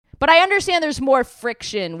But I understand there's more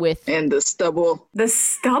friction with... And the stubble. The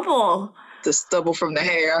stubble. The stubble from the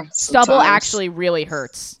hair. Stubble sometimes. actually really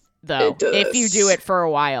hurts, though, It does. if you do it for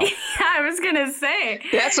a while. Yeah, I was going to say.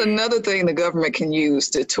 That's another thing the government can use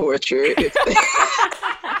to torture. If they...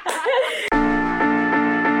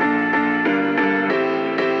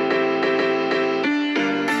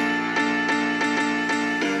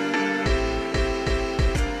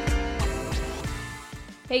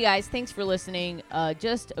 Hey guys, thanks for listening.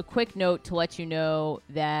 Just a quick note to let you know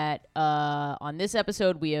that on this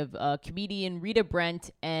episode we have comedian Rita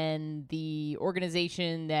Brent, and the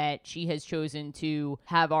organization that she has chosen to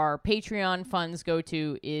have our Patreon funds go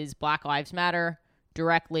to is Black Lives Matter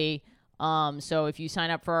directly. So if you sign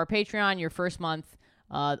up for our Patreon, your first month,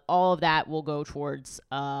 all of that will go towards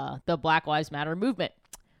the Black Lives Matter movement.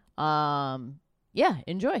 Yeah,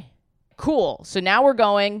 enjoy. Cool. So now we're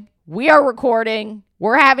going. We are recording.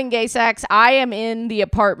 We're having gay sex. I am in the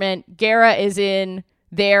apartment. Gara is in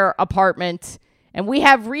their apartment. And we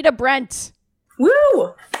have Rita Brent.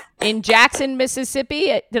 Woo! In Jackson,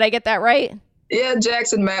 Mississippi. Did I get that right? Yeah,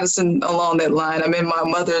 Jackson, Madison, along that line. I'm in my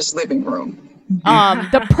mother's living room.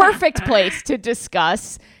 The perfect place to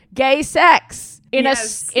discuss gay sex in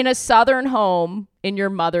a southern home in your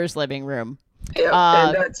mother's living room.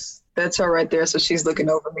 Yeah, and that's her right there. So she's looking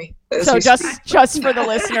over me. So just for the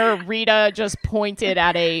listener, Rita just pointed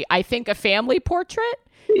at I think a family portrait.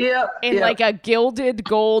 Yep. In like a gilded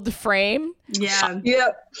gold frame. Yeah.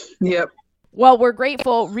 Yep. Well, we're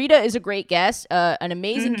grateful. Rita is a great guest, an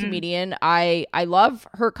amazing comedian. I love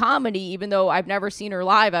her comedy, even though I've never seen her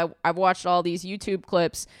live. I've watched all these YouTube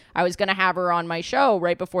clips. I was going to have her on my show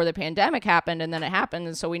right before the pandemic happened, and then it happened,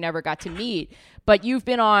 and so we never got to meet. But you've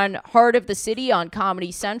been on Heart of the City on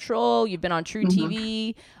Comedy Central. You've been on True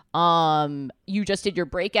TV. You just did your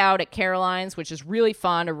breakout at Caroline's, which is really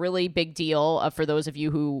fun, a really big deal for those of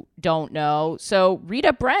you who don't know. So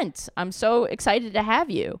Rita Brent, I'm so excited to have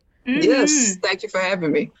you. Yes, thank you for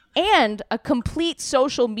having me. And a complete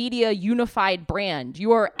social media unified brand.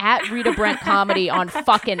 You are at Rita Brent Comedy on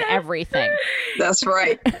fucking everything. That's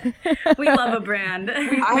right. We love a brand.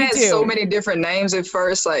 I had so many different names at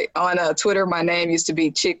first. Like on Twitter, my name used to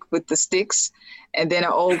be Chick with the Sticks. And then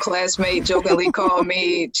an old classmate jokingly called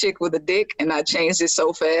me Chick with a Dick. And I changed it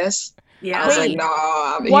so fast. Yeah. I was like,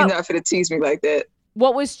 nah, you're not going to tease me like that.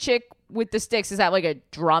 What was Chick with the Sticks? Is that like a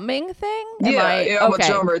drumming thing? I'm a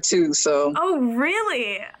drummer too, so. Oh,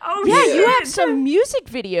 really? Oh, yeah. You have some music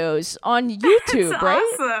videos on YouTube, That's right?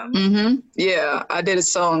 Awesome. Mm-hmm. Yeah, I did a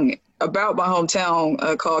song about my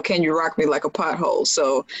hometown called Can You Rock Me Like a Pothole?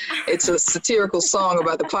 So it's a satirical song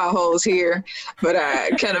about the potholes here, but I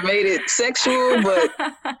kind of made it sexual, but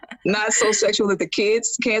not so sexual that the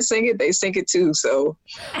kids can't sing it. They sing it too, so.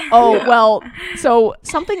 Oh, yeah. Well, so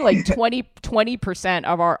something like 20%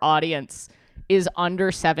 of our audience is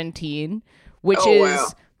under 17, which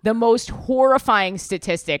is the most horrifying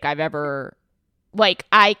statistic I've ever,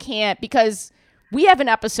 I can't, because we have an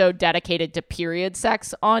episode dedicated to period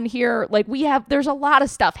sex on here. There's a lot of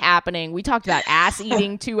stuff happening. We talked about ass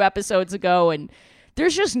eating 2 episodes ago, and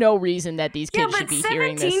there's just no reason that these kids should be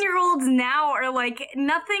hearing this. 17-year-olds now are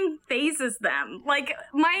nothing phases them. My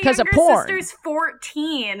younger sister's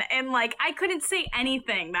 14, and I couldn't say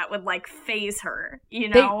anything that would phase her. You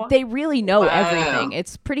know, they really know everything.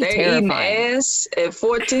 It's pretty terrifying. They're eating ass at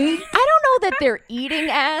 14. I don't know that they're eating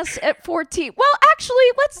ass at 14. Well, actually,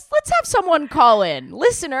 let's have someone call in,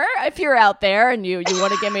 listener, if you're out there and you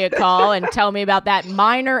want to give me a call and tell me about that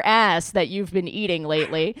minor ass that you've been eating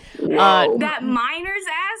lately. That miner's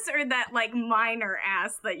ass or that minor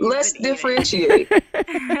ass that you've Let's been differentiate.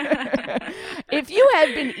 If you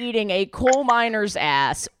have been eating a coal miner's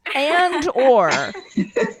ass and or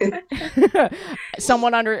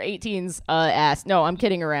someone under 18's ass. No, I'm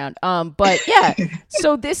kidding around. But yeah,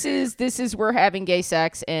 so this is we're having gay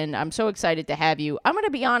sex, and I'm so excited to have you. I'm gonna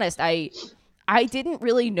be honest, I didn't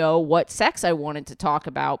really know what sex I wanted to talk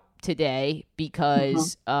about today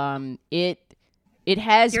because it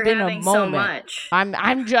has been a moment. So much.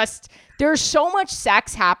 I'm just, there's so much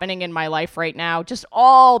sex happening in my life right now. Just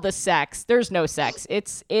all the sex. There's no sex.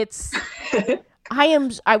 It's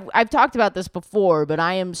I've talked about this before, but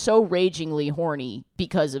I am so ragingly horny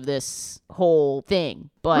because of this whole thing.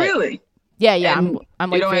 But really? Yeah.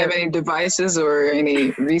 I'm you don't have any devices or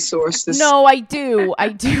any resources? No, I do. I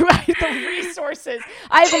have the resources.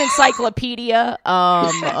 I have an encyclopedia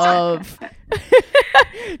of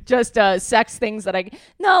just sex things that I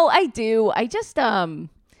do. I just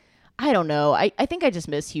I don't know. I think I just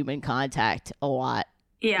miss human contact a lot.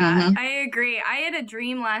 Yeah, I agree. I had a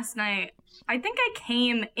dream last night I think I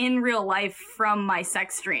came in real life from my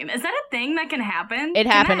sex dream. Is that a thing that can happen? It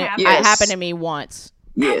happened. Happen? It happened to me once.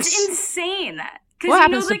 That's Yes. insane. What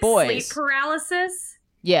happens to like, boys? Sleep paralysis.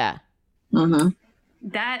 Yeah. Mm-hmm.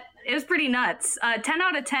 That is pretty nuts. 10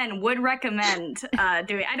 out of 10 would recommend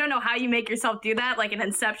doing. I don't know how you make yourself do that, like an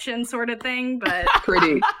Inception sort of thing, but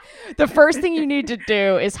Pretty. The first thing you need to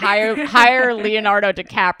do is hire Leonardo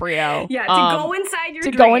DiCaprio. Yeah, to go inside your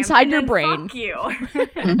to dream go inside and your then brain. Fuck you.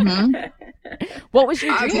 Mm-hmm. What was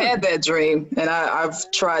your I've dream? had that dream, and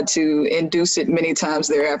I've tried to induce it many times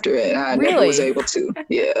thereafter, and I never Really? was able to.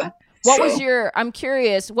 Yeah. What was your, I'm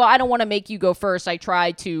curious, well, I don't want to make you go first. I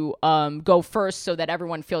try to go first so that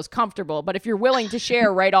everyone feels comfortable. But if you're willing to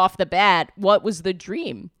share right off the bat, what was the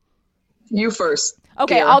dream? You first.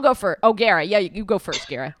 Okay, Gara. I'll go first. Oh, Gara. Yeah, you go first,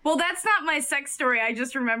 Gara. Well, that's not my sex story. I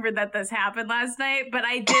just remembered that this happened last night, but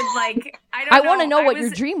I did like, I want to know what your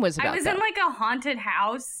dream was about. I was though. in like a haunted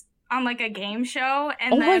house on like a game show,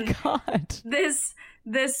 and Oh then my God. this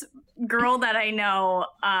girl that I know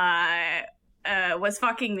was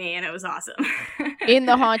fucking me, and it was awesome. In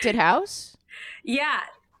the haunted house? Yeah.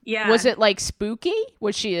 Was it like spooky?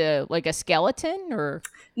 Was she like a skeleton or?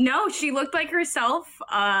 No, she looked like herself.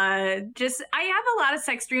 I have a lot of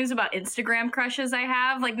sex dreams about Instagram crushes I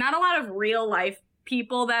have. Like, not a lot of real life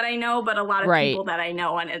people that I know, but a lot of people that I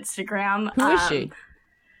know on Instagram. Who is she?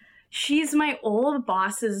 She's my old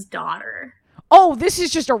boss's daughter. Oh, this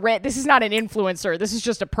is just this is not an influencer. This is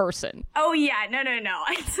just a person. Oh, yeah. No.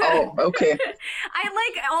 Oh, okay. I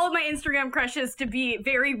like all of my Instagram crushes to be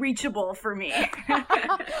very reachable for me.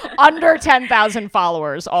 Under 10,000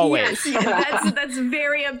 followers, always. Yes, that's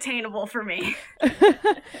very obtainable for me.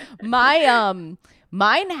 Mine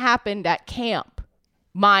happened at camp.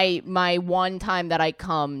 My one time that I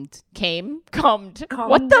cummed.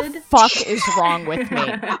 What the fuck is wrong with me?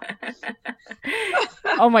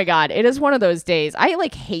 Oh my God, it is one of those days. I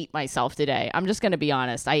like hate myself today. I'm just gonna be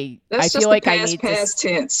honest. I feel like I need past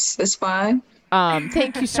tense. It's fine.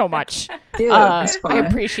 Thank you so much. Yeah, it's fine. I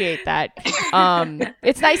appreciate that.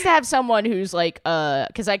 It's nice to have someone who's like,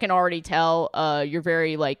 because I can already tell, you're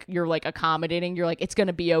very like, you're like accommodating. You're like, it's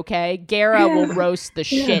gonna be okay. Gara will roast the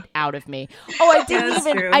shit out of me. Oh,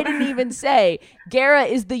 I didn't even say Gara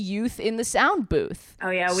is the youth in the sound booth. Oh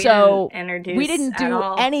yeah, we didn't do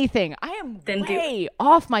anything. I am way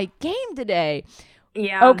off my game today.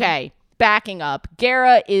 Yeah. Okay. Backing up,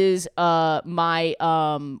 Gara is my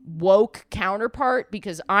woke counterpart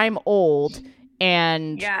because I'm old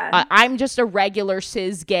and I'm just a regular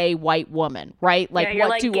cis gay white woman, right? Like, what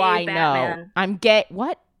like do I Batman. Know? I'm gay.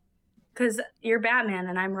 What? Because you're Batman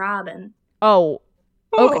and I'm Robin. Oh,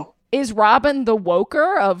 okay. Is Robin the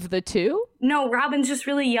woker of the two? No, Robin's just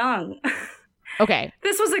really young. Okay.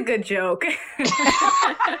 This was a good joke.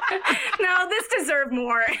 No, this deserved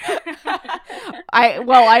more.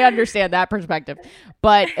 I understand that perspective.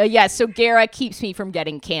 But so Gara keeps me from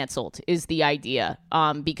getting canceled is the idea.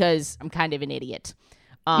 Because I'm kind of an idiot.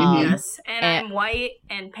 Yes. And I'm white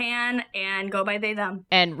and pan and go by they them.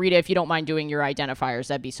 And Rita, if you don't mind doing your identifiers,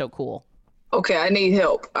 that'd be so cool. Okay, I need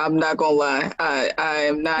help. I'm not gonna lie. I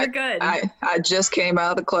am not. You're good. I just came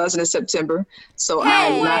out of the closet in September, so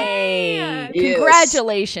I'm not. Yes.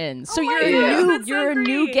 Congratulations! So you're a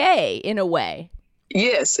new gay in a way.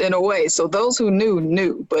 Yes, in a way. So those who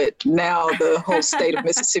knew, but now the whole state of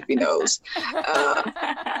Mississippi knows.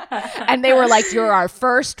 And they were like, "You're our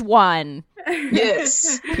first one."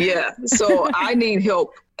 Yes, yeah. So I need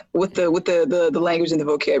help with the language and the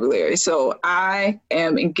vocabulary. So I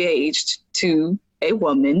am engaged to a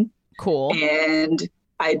woman. Cool. And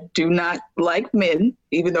I do not like men,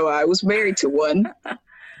 even though I was married to one.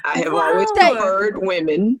 I have always preferred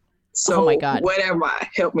women. So oh my God. What am I?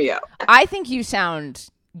 Help me out. I think you sound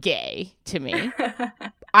gay to me.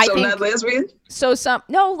 Not lesbian?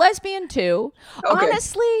 No, lesbian too. Okay.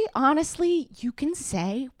 Honestly, you can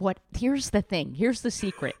say what, here's the thing. Here's the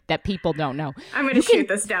secret that people don't know. I'm going to shoot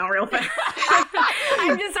this down real fast.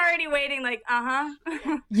 I'm just already waiting like,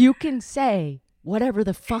 You can say whatever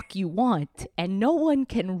the fuck you want and no one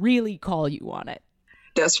can really call you on it.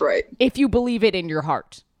 That's right. If you believe it in your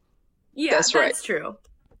heart. Yeah, that's true.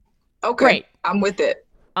 Okay. Great. I'm with it.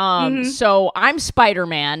 So I'm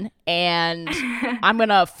Spider-Man and I'm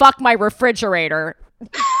gonna fuck my refrigerator.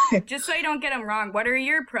 Just so you don't get them wrong, what are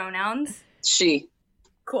your pronouns? She.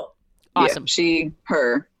 Cool. Awesome. Yeah, she,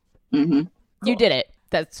 her. Mm-hmm. Cool. You did it.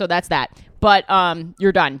 That's that. But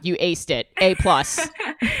you're done. You aced it. A+.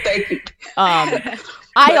 Thank you.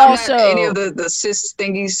 I also not any of the cis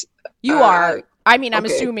thingies. You are. I mean, I'm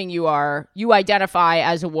assuming you are. You identify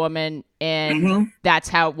as a woman, and that's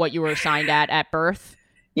what you were assigned at birth.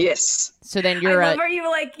 Yes. So then you're where you were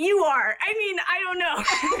like, you are. I mean, I don't know.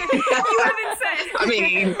 You haven't said. I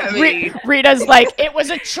mean. Rita's like, it was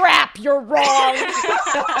a trap. You're wrong.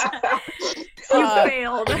 You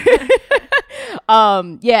failed.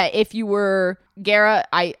 Yeah, if you were Gara,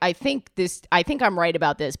 I think I'm right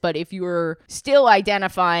about this, but if you were still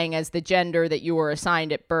identifying as the gender that you were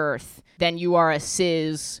assigned at birth, then you are a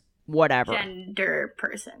cis whatever. Gender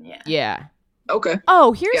person, yeah. Yeah. Okay.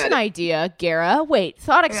 Oh, here's an idea, Gara. Wait,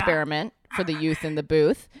 thought experiment for the youth in the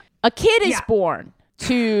booth. A kid is born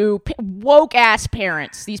to woke-ass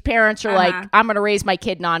parents. These parents are like, I'm going to raise my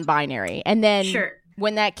kid non-binary. And then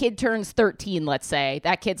when that kid turns 13, let's say,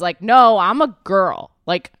 that kid's like, no, I'm a girl.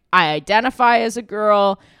 Like, I identify as a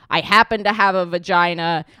girl. I happen to have a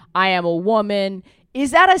vagina. I am a woman.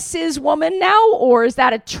 Is that a cis woman now, or is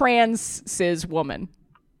that a trans cis woman?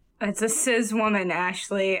 It's a cis woman,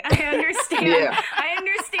 Ashley. I understand. I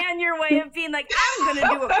understand your way of being like, I'm going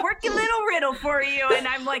to do a quirky little riddle for you. And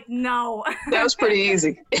I'm like, no. That was pretty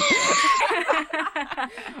easy.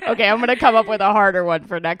 Okay, I'm going to come up with a harder one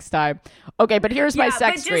for next time. Okay, but here's my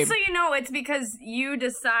sex dream. Just so you know, it's because you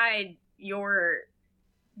decide your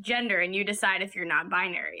gender and you decide if you're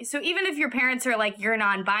non-binary. So even if your parents are like, you're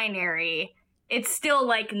non-binary, it's still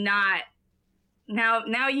like not.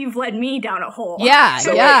 Now you've led me down a hole. Yeah,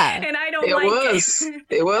 yeah. And I don't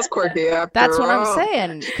It was quirky after That's what all. I'm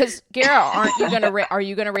saying. Because, Gara, are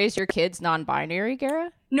you gonna raise your kids non-binary,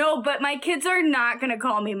 Gara? No, but my kids are not gonna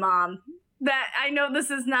call me mom. That I know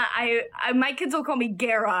this is not. My kids will call me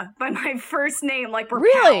Gara by my first name, like we're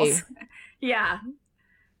pals. Yeah.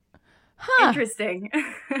 Huh. Interesting.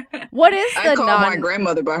 What is the I call my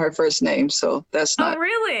grandmother by her first name, so that's not. Oh,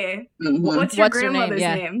 really? Mm-hmm. What's your grandmother's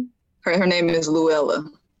name? Her name is Luella.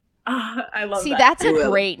 Oh, I love that. See, that's Luella. A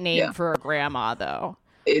great name for a grandma, though.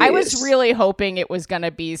 It I is. was really hoping it was going to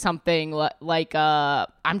be something like,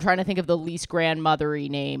 I'm trying to think of the least grandmothery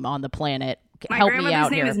name on the planet. Help me out here. My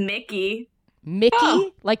grandmother's name is Mickey. Mickey?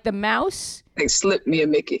 Oh. Like the mouse? They slipped me a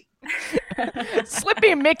Mickey. Slip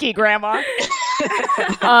me a Mickey, Grandma.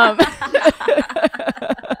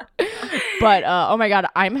 But, oh my God,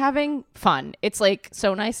 I'm having fun. It's like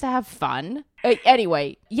so nice to have fun.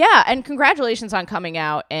 Anyway, yeah, and congratulations on coming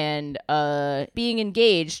out and being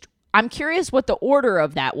engaged. I'm curious what the order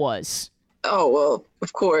of that was. Oh, well,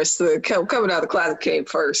 of course, the coming out of the closet came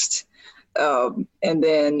first. And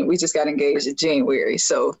then we just got engaged in January.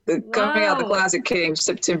 So the coming out of the closet came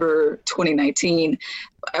September 2019.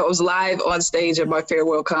 I was live on stage at my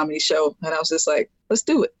farewell comedy show, and I was just like, let's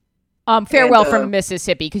do it. Farewell from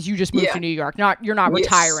Mississippi, because you just moved to New York. You're not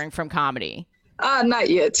retiring from comedy.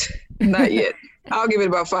 Not yet. Not yet. I'll give it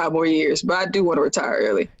about 5 more years, but I do want to retire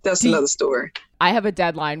early. That's another story. I have a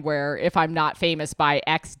deadline where if I'm not famous by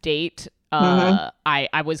X date,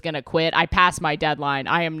 I was gonna quit. I passed my deadline.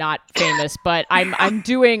 I am not famous, but I'm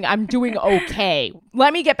doing okay.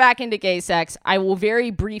 Let me get back into gay sex. I will very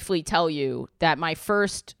briefly tell you that my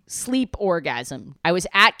first sleep orgasm, I was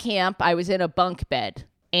at camp. I was in a bunk bed,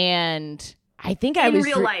 and I think I was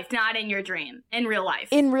in real life, not in your dream. In real life.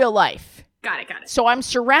 In real life. Got it. So I'm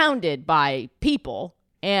surrounded by people.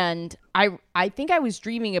 And I think I was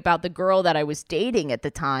dreaming about the girl that I was dating at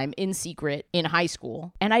the time in secret in high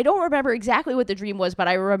school. And I don't remember exactly what the dream was, but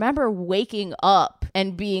I remember waking up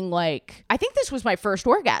and being like, I think this was my first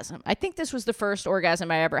orgasm. I think this was the first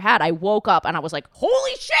orgasm I ever had. I woke up and I was like,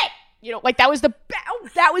 holy shit! You know, like that was the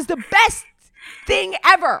best thing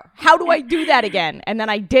ever. How do I do that again? And then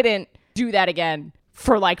I didn't do that again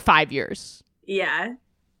for like 5 years. Yeah.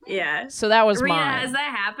 Yeah. So that was Rita, mine. has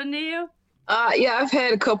that happened to you? Yeah, I've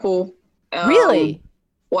had a couple. Really?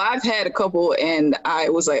 Well, I've had a couple, and I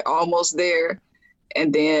was like almost there,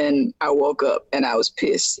 and then I woke up and I was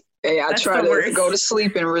pissed. And I tried to go to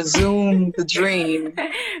sleep and resume the dream,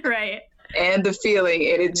 right? And the feeling,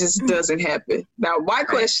 and it just doesn't happen. Now, my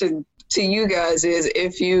question to you guys is: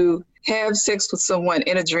 if you have sex with someone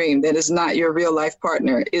in a dream that is not your real life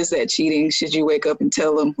partner, is that cheating? Should you wake up and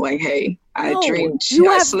tell them, like, "Hey, I dreamed,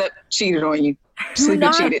 I slept, cheated on you"?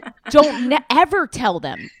 Don't ever tell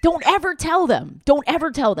them. Don't ever tell them. Don't ever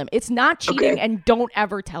tell them. It's not cheating, and don't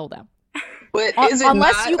ever tell them. But is it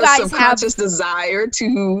unless you guys a subconscious desire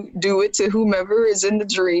to do it to whomever is in the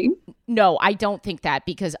dream? No, I don't think that,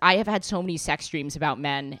 because I have had so many sex dreams about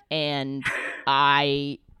men, and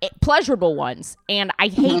pleasurable ones, and I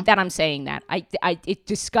hate that I'm saying that. It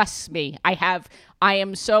disgusts me. I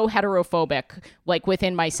am so heterophobic, like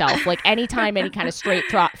within myself. Like anytime any kind of straight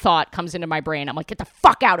thought comes into my brain, I'm like, get the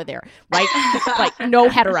fuck out of there, right? Like no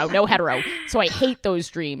hetero. So I hate those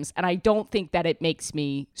dreams, and I don't think that it makes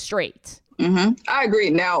me straight. I agree.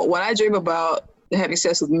 Now, when I dream about having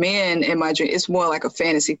sex with men in my dream, it's more like a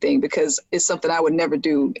fantasy thing because it's something I would never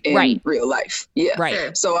do in real life. Yeah.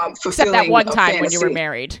 Right. So I'm fulfilling except that one time fantasy. when you were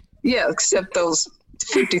married. Yeah, except those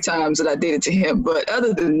 50 times that I did it to him. But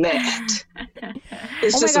other than that,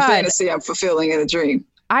 it's just a fantasy I'm fulfilling in a dream.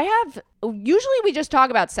 Usually we just talk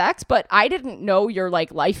about sex, but I didn't know your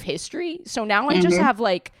like life history. So now I just have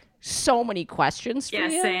like so many questions for you.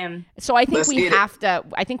 Yeah, same. So I think we have to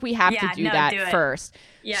do that first.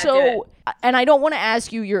 Yeah, so, and I don't want to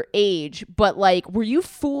ask you your age, but like, were you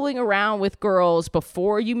fooling around with girls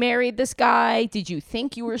before you married this guy? Did you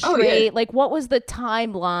think you were straight? Oh, yeah. Like, what was the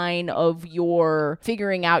timeline of your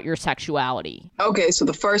figuring out your sexuality? Okay, so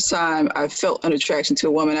the first time I felt an attraction to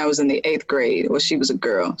a woman, I was in the 8th grade. Well, she was a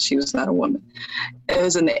girl. She was not a woman. It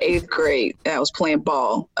was in the 8th grade. I was playing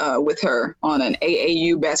ball with her on an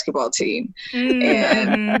AAU basketball team.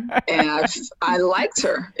 And I liked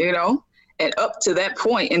her, you know? And up to that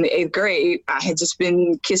point in the 8th grade, I had just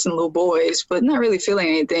been kissing little boys, but not really feeling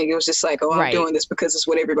anything. It was just like, oh, I'm doing this because it's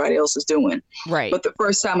what everybody else is doing. Right. But the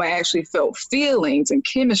first time I actually felt feelings and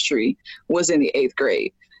chemistry was in the 8th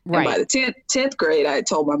grade. Right. And by the 10th grade, I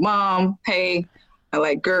told my mom, hey, I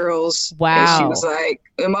like girls. Wow. And she was like,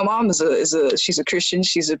 and my mom she's a Christian.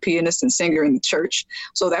 She's a pianist and singer in the church.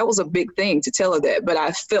 So that was a big thing to tell her that. But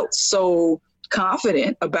I felt so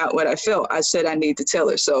confident about what I felt. I said I need to tell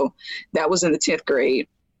her. So that was in the 10th grade.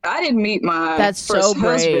 I didn't meet my first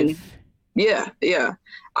husband. Yeah.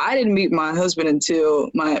 I didn't meet my husband until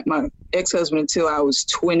my ex-husband until I was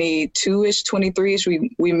 22-ish, 23-ish.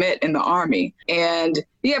 We met in the Army. And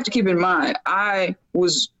you have to keep in mind, I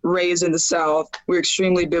was raised in the South. We're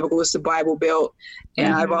extremely biblical. It's the Bible Belt.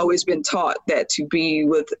 And I've always been taught that to be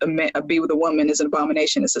with a woman is an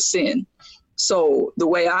abomination. It's a sin. So the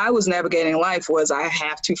way I was navigating life was I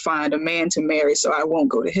have to find a man to marry so I won't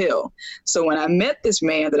go to hell. So when I met this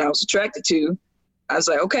man that I was attracted to, I was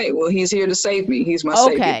like, okay, well, he's here to save me. He's my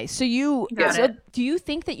savior. Okay, so do you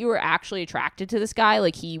think that you were actually attracted to this guy?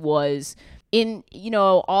 Like he was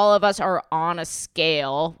all of us are on a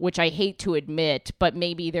scale, which I hate to admit, but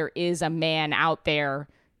maybe there is a man out there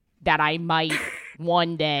that I might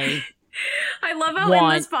one day I love how in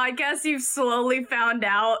this podcast you've slowly found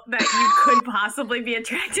out that you could possibly be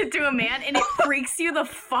attracted to a man, and it freaks you the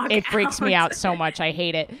fuck out. It freaks me out so much. I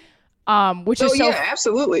hate it. Yeah,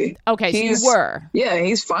 absolutely. Okay, so you were. Yeah,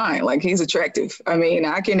 he's fine. Like, he's attractive. I mean,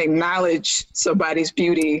 I can acknowledge somebody's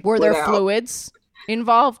beauty. Were there fluids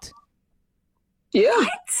involved? Yeah.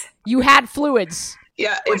 What? You had fluids.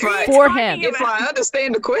 Yeah, if I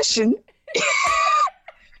understand the question.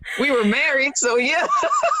 We were married, so yeah.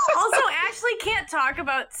 Also, Ashley can't talk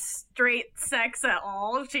about straight sex at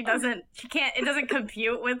all. It doesn't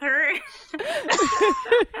compute with her.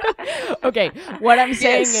 Okay, what I'm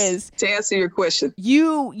saying is, to answer your question,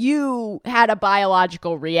 you had a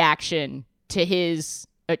biological reaction to his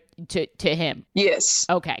to him. Yes.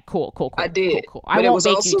 Okay, cool. I did. Cool. I won't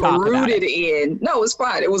make you talk about it. No, it's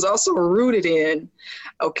fine. It was also rooted in,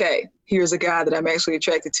 okay, here's a guy that I'm actually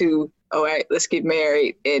attracted to. All right, let's get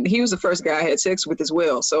married. And he was the first guy I had sex with as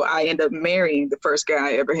well. So I ended up marrying the first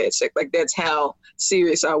guy I ever had sex. Like, that's how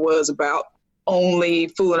serious I was about only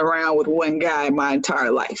fooling around with one guy my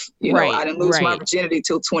entire life. You know, I didn't lose my virginity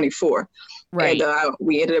till 24. Right. And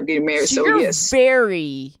we ended up getting married. So you're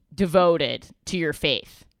very devoted to your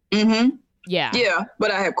faith. Mm-hmm. Yeah. Yeah,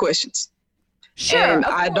 but I have questions. Sure. And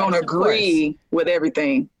I don't agree with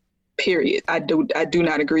everything, period. I do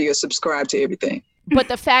not agree or subscribe to everything. But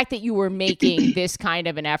the fact that you were making this kind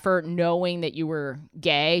of an effort, knowing that you were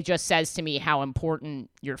gay, just says to me how important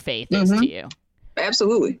your faith is to you.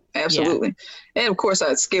 Absolutely. Yeah. And of course,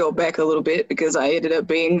 I scaled back a little bit because I ended up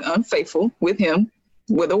being unfaithful with him,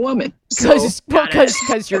 with a woman.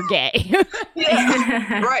 Because you're gay.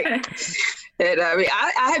 Yeah, right. And I mean,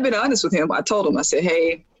 I had been honest with him. I told him, I said,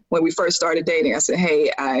 hey, when we first started dating, I said,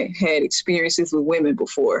 hey, I had experiences with women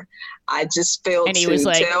before. I just failed to tell him. And he was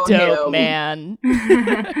like, dope, man.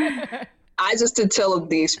 I just didn't tell him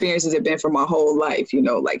the experiences had been for my whole life. You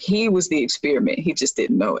know, like, he was the experiment. He just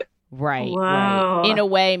didn't know it. Right. In a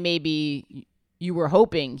way, maybe you were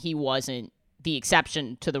hoping he wasn't the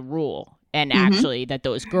exception to the rule, and actually that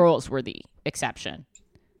those girls were the exception.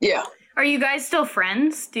 Yeah. Are you guys still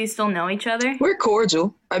friends? Do you still know each other? We're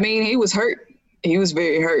cordial. I mean, he was hurt. He was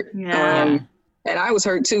very hurt. Yeah. And I was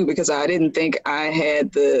hurt too, because I didn't think I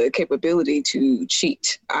had the capability to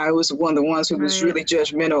cheat. I was one of the ones who was really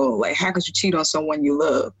judgmental. Like, how could you cheat on someone you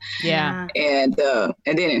love? Yeah. And then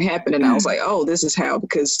it happened, and I was like, oh, this is how,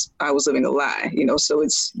 because I was living a lie, you know? So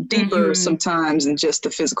it's deeper sometimes than just the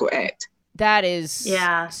physical act. That is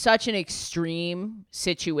such an extreme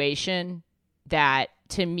situation that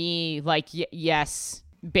to me, like, yes,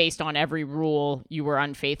 based on every rule, you were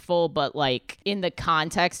unfaithful. But like in the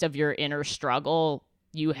context of your inner struggle,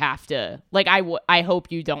 you have to, like, I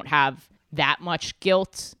hope you don't have that much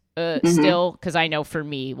guilt still, because I know for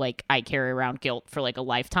me, like, I carry around guilt for like a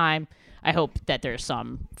lifetime. I hope that there's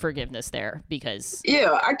some forgiveness there, because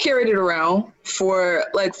I carried it around for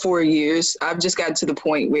like 4 years. I've just gotten to the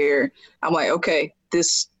point where I'm like, okay,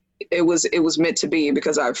 it was meant to be,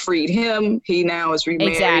 because I freed him. He now is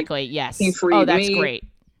remarried. Exactly. Yes. He freed me. That's great.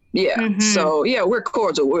 Yeah. So we're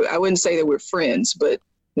cordial. I wouldn't say that we're friends, but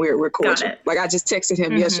we're cordial. Like, I just texted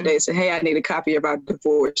him yesterday and said, hey, I need a copy of our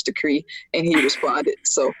divorce decree, and he responded.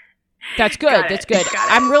 So that's good. That's good.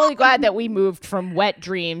 I'm really glad that we moved from wet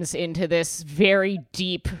dreams into this very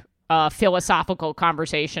deep philosophical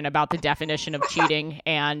conversation about the definition of cheating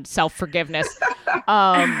and self-forgiveness. And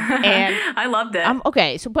I loved it.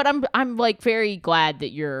 Okay. So, but I'm like very glad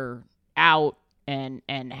that you're out and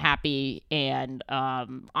happy. And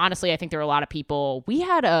honestly, I think there are a lot of people. We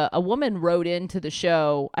had a woman wrote into the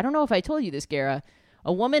show. I don't know if I told you this, Gara.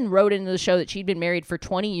 A woman wrote into the show that she'd been married for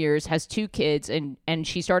 20 years, has 2 kids, and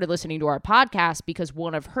she started listening to our podcast because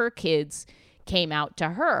one of her kids came out to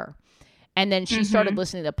her. And then she started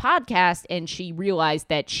listening to the podcast, and she realized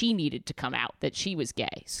that she needed to come out, that she was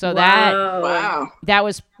gay. So that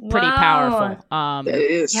was pretty powerful. That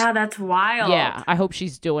is. Yeah, that's wild. Yeah, I hope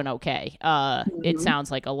she's doing okay. It sounds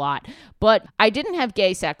like a lot. But I didn't have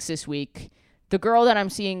gay sex this week. The girl that I'm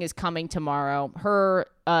seeing is coming tomorrow. Her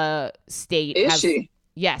state is she?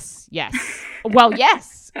 Yes. Well,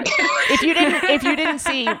 yes. If you didn't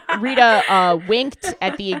see, Rita winked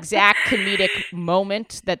at the exact comedic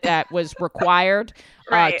moment that was required.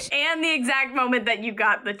 Right, and the exact moment that you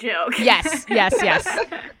got the joke. Yes.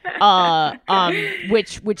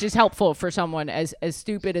 Which is helpful for someone as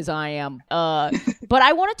stupid as I am. But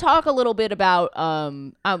I want to talk a little bit about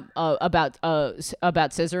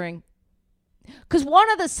scissoring. Because one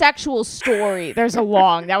of the sexual story,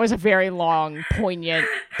 that was a very long, poignant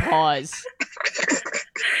pause.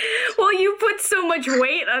 Well, you put so much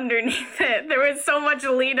weight underneath it. There was so much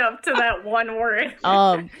lead up to that one word.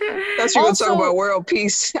 That's what we're talking about, world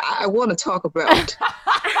peace. I want to talk about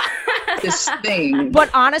this thing.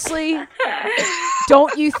 But honestly,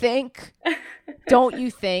 don't you think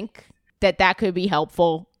that could be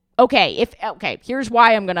helpful? Okay, here's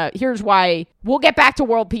why we'll get back to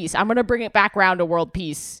world peace. I'm going to bring it back around to world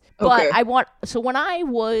peace. But I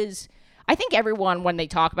think everyone, when they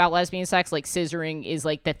talk about lesbian sex, like, scissoring is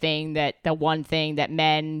like the one thing that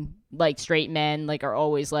men, like straight men, like, are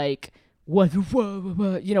always like, what,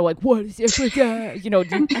 you know, like, what is it? You know,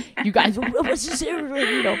 you guys, what's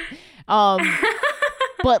scissoring? You know,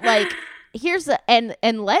 but like, here's the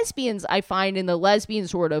and lesbians, I find in the lesbian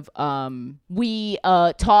sort of we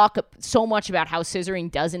talk so much about how scissoring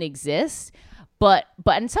doesn't exist, but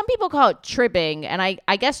and some people call it tribbing, and I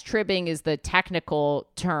guess tribbing is the technical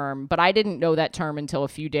term, but I didn't know that term until a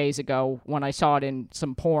few days ago when I saw it in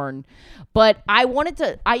some porn. But I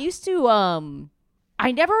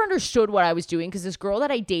never understood what I was doing, because this girl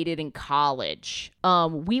that I dated in college,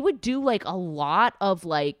 we would do like a lot of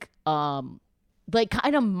like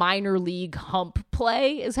kind of minor league hump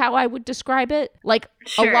play is how I would describe it. Like,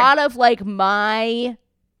 a lot of like my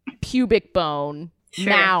pubic bone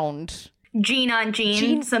mound. Jean on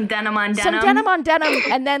jean, some denim on denim. Some denim on denim,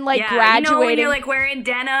 and then like graduating. You know, when you're like wearing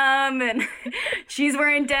denim and she's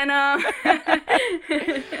wearing denim.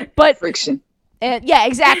 But friction. Yeah,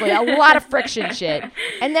 exactly. A lot of friction shit.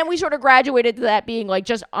 And then we sort of graduated to that being like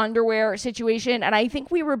just underwear situation. And I think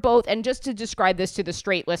we were both, and just to describe this to the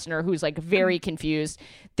straight listener who's like very confused,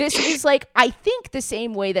 this is like, I think, the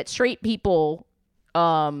same way that straight people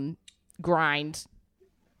grind,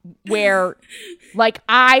 where like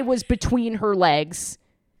I was between her legs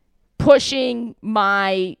pushing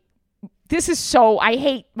my... This is so... I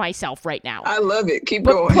hate myself right now. I love it. Keep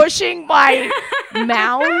going. Pushing my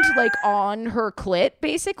mound like on her clit,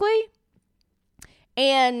 basically.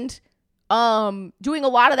 And doing a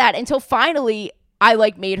lot of that until finally I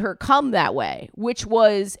like made her come that way, which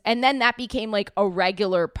was... And then that became like a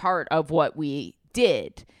regular part of what we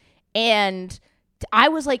did. And I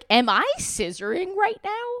was like, am I scissoring right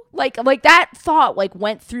now? Like that thought like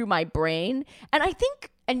went through my brain. And I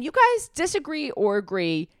think... And you guys disagree or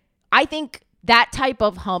agree... I think that type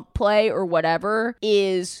of hump play or whatever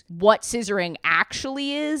is what scissoring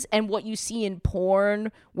actually is, and what you see in porn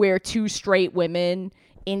where 2 straight women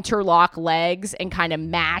interlock legs and kind of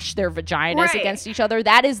mash their vaginas against each other.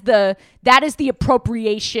 That is the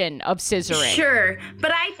appropriation of scissoring. Sure,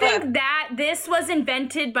 but I think that this was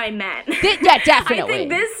invented by men. Yeah, definitely. I think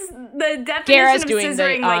the definition Garrett's of doing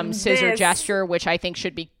scissoring, the like scissor this. gesture, which I think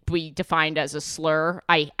should be defined as a slur.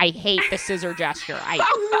 I hate the scissor gesture.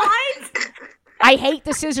 What? I hate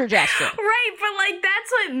the scissor gesture. Right, but like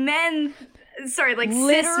that's what men. Sorry, like cis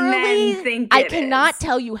Literally, men think I it cannot is.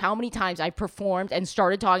 tell you how many times I performed and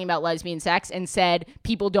started talking about lesbian sex and said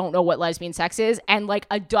people don't know what lesbian sex is, and like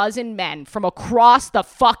a dozen men from across the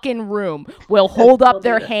fucking room will hold up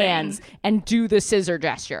their hands and do the scissor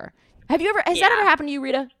gesture. Has that ever happened to you,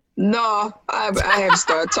 Rita? No, I haven't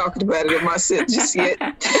started talking about it in my set just yet.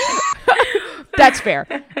 That's fair.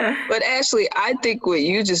 But Ashley, I think what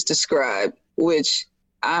you just described, which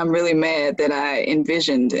I'm really mad that I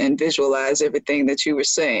envisioned and visualized everything that you were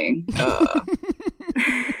saying.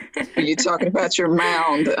 You're talking about your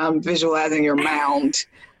mound. I'm visualizing your mound.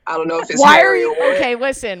 I don't know if it's hairy or what. Okay,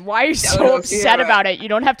 listen. Why are you so upset about it? You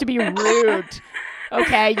don't have to be rude.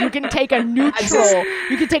 Okay, you can take a neutral.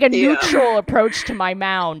 You can take a neutral approach to my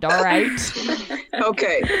mound. All right.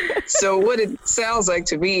 Okay, so what it sounds like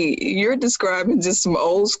to me, you're describing just some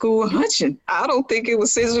old school hunching. I don't think it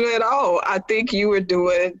was scissored at all. I think you were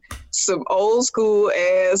doing some old school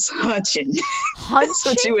ass hunching. That's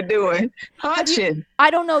what you were doing. Hunching. I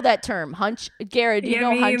don't know that term. Hunch. Garrett, do you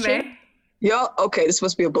know hunching? Y'all, okay, this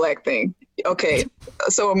must be a black thing. Okay,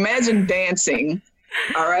 so imagine dancing.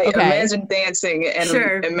 All right, imagine dancing, and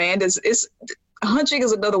Amanda's. Hunching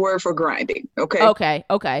is another word for grinding. Okay.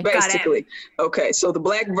 Basically, okay. So the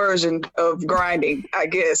black version of grinding, I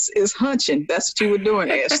guess, is hunching. That's what you were doing,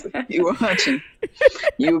 Ashley. You were hunching.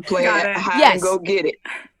 You were playing hide and go get it.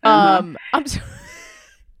 I'm sorry.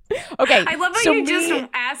 Okay. I love how you just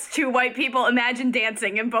asked two white people imagine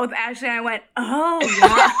dancing, and both Ashley and I went, "Oh,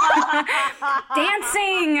 yeah.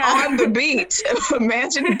 Dancing on the beat."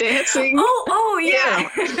 Imagine dancing. Oh, yeah.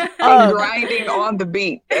 And grinding on the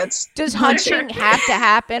beat. Does hunching have to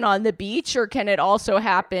happen on the beach, or can it also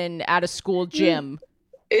happen at a school gym?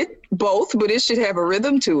 Both, but it should have a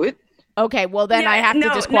rhythm to it. Okay, well then I have to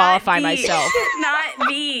disqualify myself. Not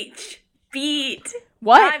beach. Beat.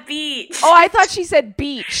 What? Not beach. Oh, I thought she said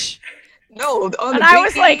beach. No, on and the I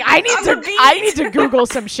was like, I need to Google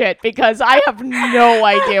some shit because I have no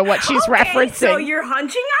idea what she's referencing. So you're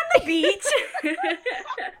hunching on the beach?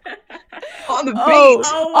 On the beach.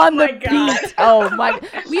 On the beach. Oh my!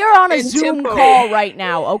 We are on a Zoom call right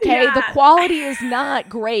now. Okay, the quality is not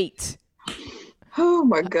great. Oh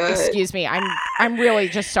my God! Excuse me. I'm really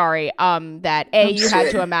just sorry. That A, you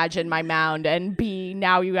had to imagine my mound, and B,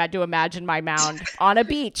 now you had to imagine my mound on a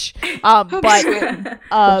beach.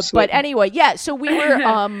 But anyway, yeah. So we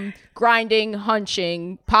were grinding,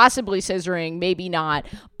 hunching, possibly scissoring, maybe not.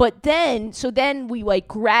 But then we like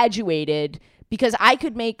graduated because I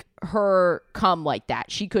could make her come like that.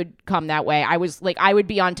 She could come that way. I would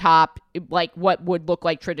be on top, like what would look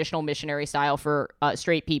like traditional missionary style for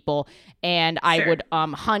straight people. And I would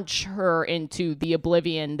hunch her into the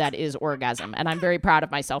oblivion that is orgasm. And I'm very proud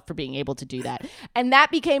of myself for being able to do that. And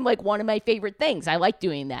that became like one of my favorite things. I like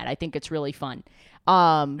doing that. I think it's really fun.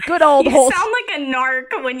 Good old You sound like a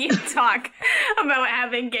narc when you talk about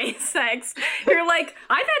having gay sex. You're like,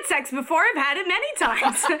 I've had sex before. I've had it many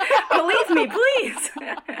times. Believe me, please.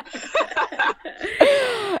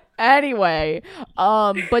 Anyway,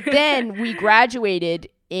 but then we graduated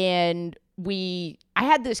and I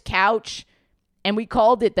had this couch and we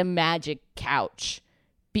called it the magic couch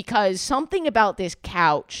because something about this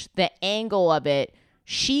couch, the angle of it,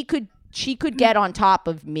 she could get on top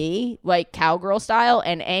of me like cowgirl style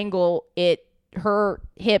and angle her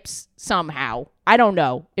hips somehow. I don't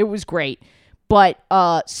know. It was great. But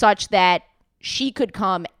such that she could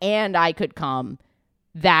come and I could come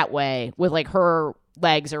that way with like her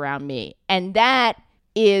legs around me. And that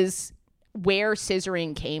is where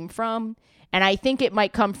scissoring came from. And I think it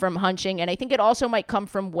might come from hunching. And I think it also might come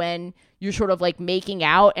from when you're sort of like making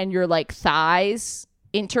out and your like thighs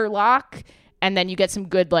interlock. And then you get some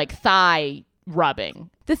good like thigh rubbing.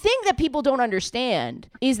 The thing that people don't understand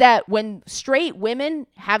is that when straight women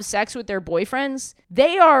have sex with their boyfriends,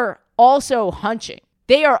 they are also hunching.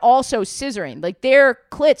 They are also scissoring. Like their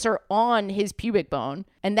clits are on his pubic bone.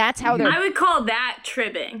 And that's how they're... I would call that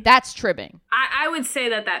tribbing. That's tribbing. I would say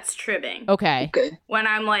that's tribbing. Okay. When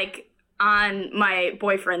I'm like on my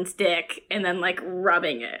boyfriend's dick and then like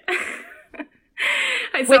rubbing it.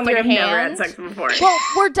 I sound like I've never had sex before. Well,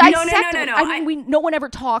 we're dissecting. No. I mean, no one ever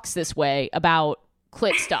talks this way about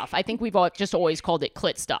clit stuff. I think we've just always called it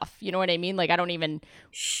clit stuff. You know what I mean? Like, I don't even...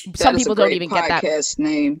 Some people don't even get that. Podcast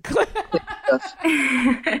name. stuff.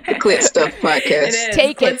 The Clit Stuff podcast.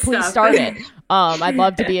 Take it, please start it. I'd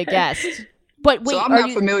love to be a guest. But wait, so I'm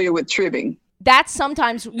not familiar with tribbing. That's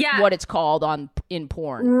sometimes what it's called in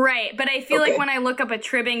porn. Right, but I feel like when I look up a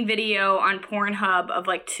tribbing video on Pornhub of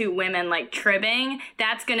like two women like tribbing,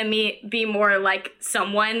 that's going to be more like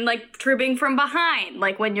someone like tribbing from behind.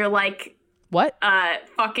 Like when you're like... What?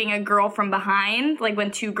 Fucking a girl from behind. Like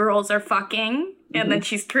when two girls are fucking and then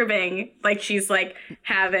she's tribbing. Like she's like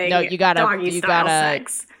having doggy style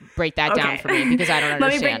sex. Break that down for me because I don't understand.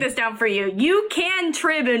 Let me break this down for you. You can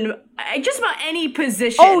trib in just about any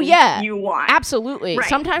position you want. Absolutely. Right.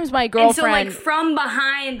 Sometimes my girlfriend... And so like from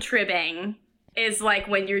behind tribbing is like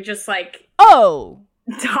when you're just like...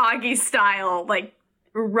 doggy style, like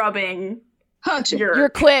rubbing... Hunching your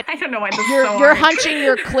clit. I don't know why this you're hunching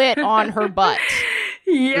your clit on her butt.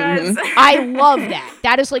 Yes. I love that.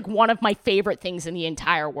 That is like one of my favorite things in the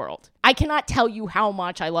entire world. I cannot tell you how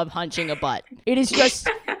much I love hunching a butt. It is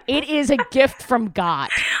a gift from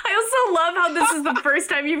God. I also love how this is the first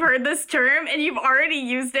time you've heard this term and you've already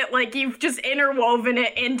used it, like you've just interwoven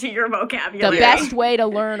it into your vocabulary. The best way to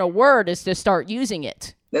learn a word is to start using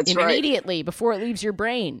it. That's immediately before it leaves your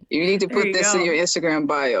brain. You need to put this in your Instagram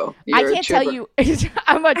bio. I can't tell you.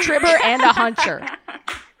 I'm a tribber and a huncher.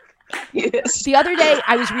 Yes. The other day,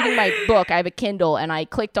 I was reading my book. I have a Kindle, and I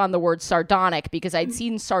clicked on the word sardonic because I'd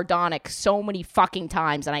seen sardonic so many fucking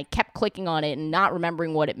times, and I kept clicking on it and not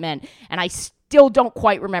remembering what it meant. And I still don't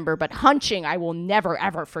quite remember, but hunching I will never,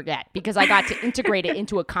 ever forget because I got to integrate it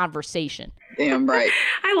into a conversation. Damn right.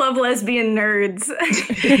 I love lesbian nerds.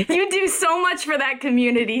 You do so much for that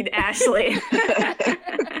community, Ashley.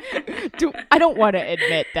 I don't want to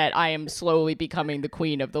admit that I am slowly becoming the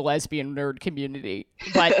queen of the lesbian nerd community,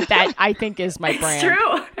 but that I think is my brand.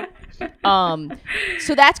 It's true.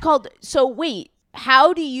 So that's called. So wait,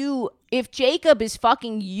 how do you? If Jacob is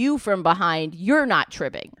fucking you from behind, you're not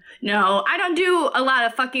tribbing. No, I don't do a lot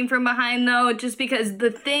of fucking from behind though, just because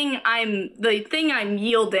the thing I'm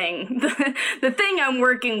yielding, the thing I'm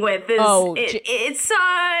working with is it's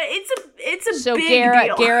a big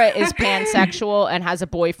deal. Garrett is pansexual and has a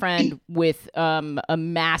boyfriend with a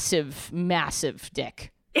massive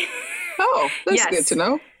dick. Oh, that's good to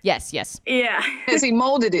know. Yes. Yeah. Has he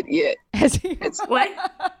molded it yet? What?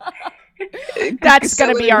 That's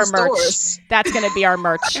going to be our merch. That's going to be our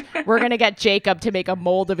merch. We're going to get Jacob to make a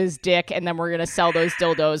mold of his dick, and then we're going to sell those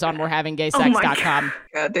dildos on we'rehavingaysex.com.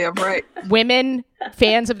 Goddamn right. Women,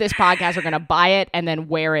 fans of this podcast, are going to buy it and then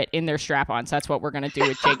wear it in their strap-ons. That's what we're going to do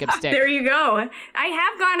with Jacob's dick. There you go. I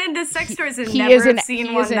have gone into sex stores and never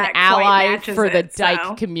seen one that quite matches it. He is an ally for the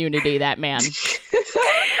dyke community, that man.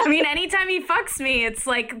 I mean, anytime he fucks me, it's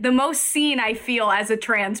like the most seen I feel as a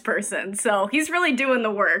trans person. So he's really doing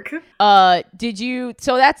the work.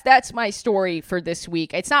 So that's my story for this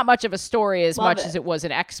week. It's not much of a story as much as it was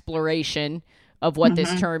an exploration of what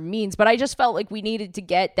this term means, but I just felt like we needed to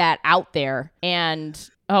get that out there. And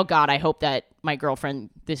oh God, I hope that my girlfriend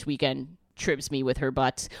this weekend tribs me with her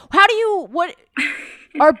butts. What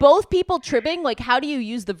are both people tribbing? Like, how do you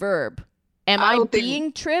use the verb? Am I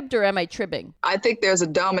being tribbed or am I tribbing? I think there's a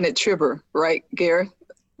dominant tribber, right, Garrett?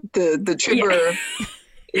 The tribber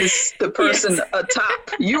is the person atop.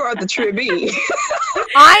 You are the tribbee.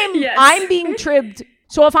 I'm being tribbed.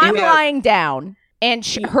 So if I'm lying down and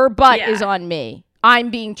her butt is on me, I'm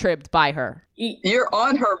being tribbed by her. You're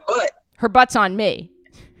on her butt. Her butt's on me.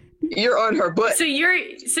 You're on her butt. So you're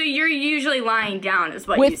usually lying down, is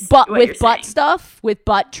what with butt saying. Stuff, with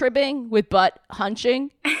butt tribbing, with butt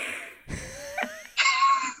hunching.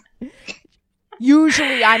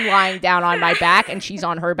 Usually I'm lying down on my back and she's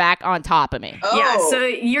on her back on top of me. Oh. Yeah, so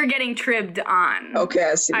you're getting tribbed on. Okay,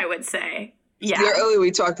 I see. I would say. Yeah. Earlier we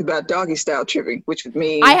talked about doggy style tribbing, which would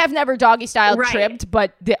mean... I have never doggy style tribbed,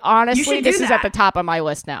 but honestly, this is at the top of my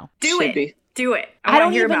list now. Do it. I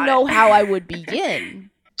don't even know how I would begin.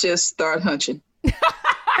 Just start hunching.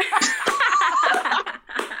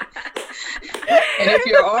 And if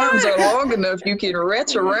your arms are long enough, you can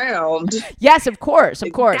reach around. Yes, of course.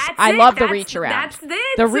 I love the reach around. That's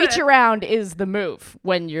it. The reach around is the move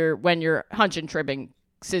when you're hunching, tribbing,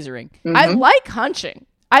 scissoring. I like hunching.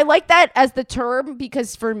 I like that as the term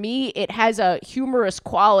because for me, it has a humorous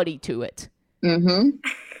quality to it. Mm-hmm.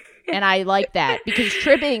 And I like that because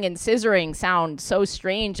tribbing and scissoring sound so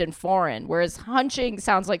strange and foreign, whereas hunching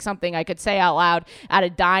sounds like something I could say out loud at a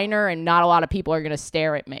diner and not a lot of people are going to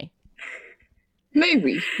stare at me.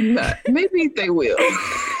 Maybe not. Maybe they will.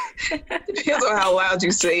 Depends on how loud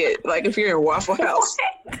you say it. Like if you're in Waffle House,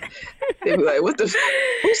 they'll be like,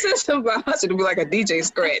 who said something about hunching? It'll be like a DJ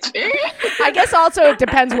scratch. I guess also it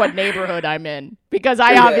depends what neighborhood I'm in because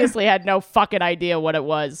I obviously had no fucking idea what it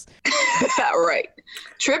was. Right.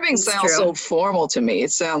 Tripping sounds so formal to me.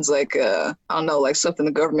 It sounds like I don't know, like something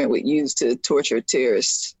the government would use to torture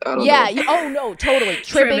terrorists. I don't know. Oh no, totally.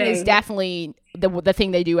 Tripping is definitely the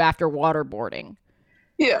thing they do after waterboarding.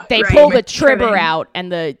 Yeah. They pull the tribber out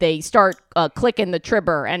and they start clicking the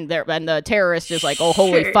tribber and the terrorist is like, oh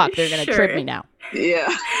holy fuck, they're gonna trip me now. Yeah.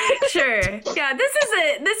 Sure. Yeah,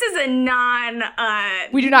 this is a non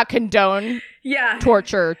we do not condone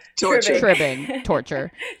torture, tribbing,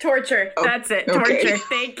 torture. Torture. That's it. Okay. Torture.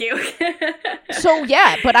 Thank you. So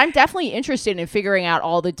yeah, but I'm definitely interested in figuring out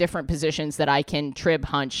all the different positions that I can trib,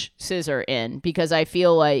 hunch, scissor in, because I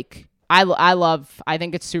feel like I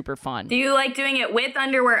think it's super fun. Do you like doing it with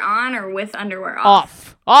underwear on or with underwear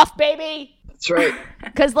off? Off, baby. That's right.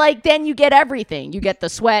 Because then you get everything. You get the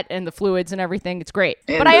sweat and the fluids and everything. It's great.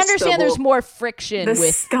 And but I understand there's more friction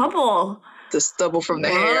with stubble. The stubble from the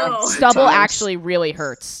hair. Stubble actually really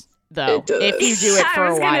hurts, though, if you do it for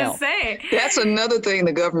a while. I was gonna say. That's another thing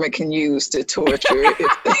the government can use to torture.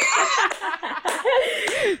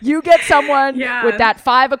 You get someone with that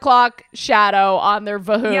 5 o'clock shadow on their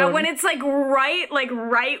vahoon. Yeah, when it's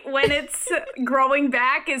right when it's growing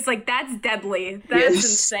back, is like, that's deadly. That's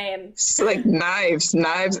insane. It's like knives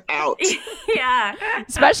out. Yeah.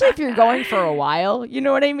 Especially if you're going for a while, you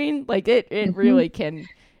know what I mean? Like it really can.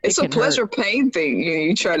 It's a pleasure pain thing.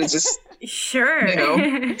 You try to just just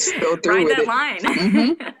go through with that line.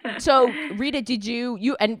 Mm-hmm. So Rita, did you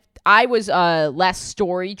and I was less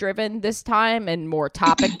story driven this time and more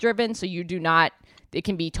topic driven, so you do not, it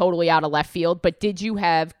can be totally out of left field, but did you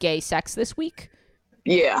have gay sex this week?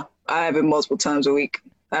 Yeah, I have it multiple times a week.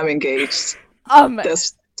 I'm engaged.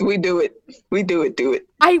 We do it.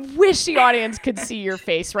 I wish the audience could see your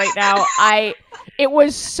face right now. It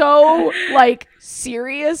was so like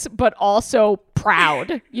serious, but also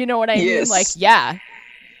proud. You know what I mean? Like, yes.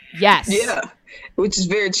 Yeah. Which is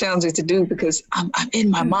very challenging to do because I'm in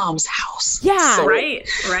my mom's house. Yeah. So, right.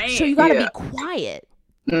 So you got to be quiet.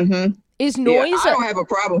 Mm-hmm. Is noise? Yeah, I don't have a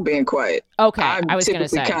problem being quiet. Okay, I was going to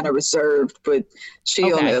say. I'm typically kind of reserved, but she,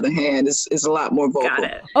 on the other hand, is a lot more vocal. Got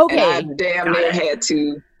it. Okay. And I damn near had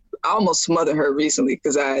to almost smother her recently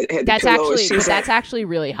because I had that's actually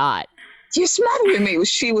really hot. You're smothering me.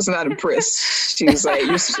 She was not impressed. She was like,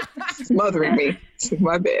 you're smothering me. It's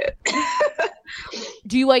my bad.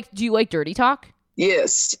 Do you like dirty talk?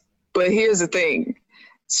 Yes, but here's the thing.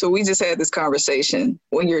 So we just had this conversation.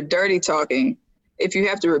 When you're dirty talking, if you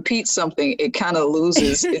have to repeat something, it kind of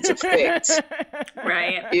loses its effect.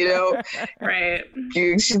 Right. You know? Right.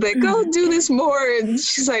 She's like, go do this more. And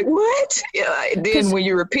she's like, what? Yeah. And then when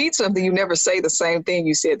you repeat something, you never say the same thing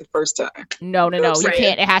you said the first time. No. You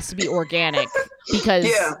can't. It has to be organic because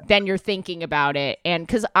then you're thinking about it. And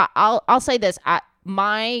because I'll say this,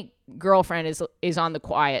 my girlfriend is on the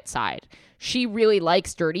quiet side. She really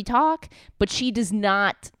likes dirty talk, but she does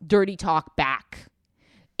not dirty talk back.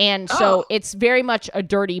 And so it's very much a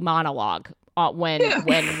dirty monologue when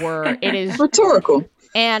it is rhetorical.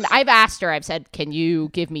 And I've asked her, I've said, can you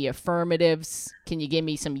give me affirmatives? Can you give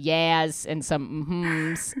me some yes and some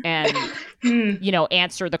mm-hms and,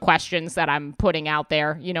 answer the questions that I'm putting out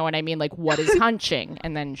there? You know what I mean? Like, what is hunching?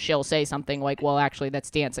 And then she'll say something like, well, actually, that's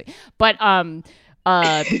dancing. But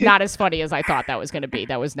not as funny as I thought that was going to be.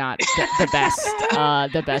 That was not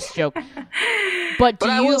the best joke. But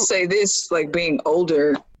I will say this, like being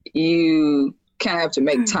older, you kind of have to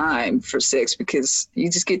make time for sex because you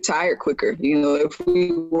just get tired quicker. You know, if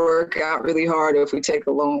we work out really hard or if we take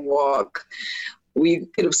a long walk, we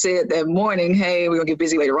could have said that morning, hey, we're going to get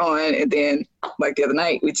busy later on. And then like the other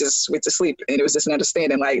night, we just went to sleep and it was just an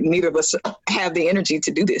understanding. Like neither of us have the energy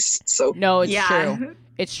to do this. So no, it's true.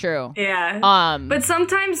 It's true. Yeah. But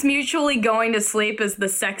sometimes mutually going to sleep is the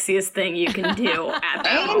sexiest thing you can do at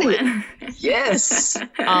that moment. Yes.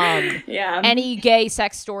 Yeah. Any gay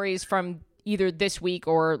sex stories from either this week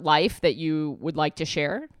or life that you would like to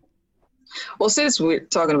share? Well, since we're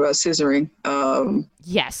talking about scissoring,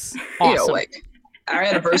 yes. Awesome. Our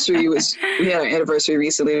anniversary we had an anniversary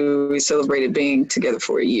recently. We celebrated being together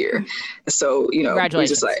for a year. So, we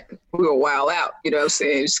just we were wild out, you know what I'm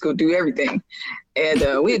saying? Just go do everything.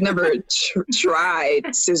 And we had never tried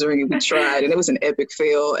scissoring. We tried and it was an epic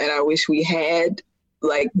fail. And I wish we had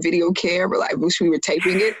video camera. I wish we were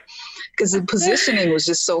taping it because the positioning was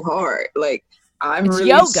just so hard. Like I'm really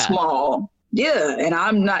yoga. Small. Yeah. And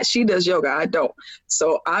I'm not, she does yoga. I don't.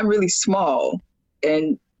 So I'm really small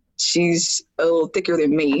and she's a little thicker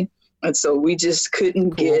than me. And so we just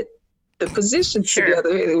couldn't get the positions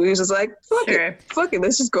together. And we was just like, fuck it.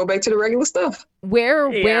 Let's just go back to the regular stuff. Where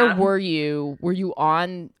were you?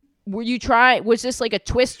 Was this like a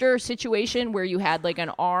twister situation where you had like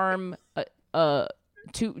an arm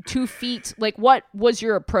 2 feet? Like, what was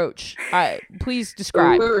your approach? Please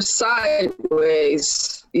describe. We were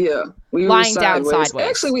sideways. Yeah, we lying were down sideways.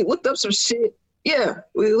 Actually, we looked up some shit. Yeah,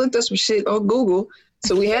 we looked up some shit on Google,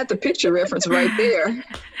 so we had the picture reference right there.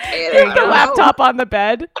 And the laptop on the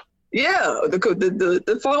bed. Yeah,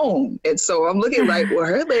 the phone. And so I'm looking like, well,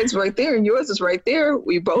 her leg's right there and yours is right there.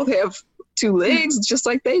 We both have 2 legs just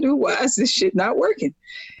like they do. Why is this shit not working?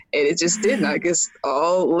 And it just didn't. I guess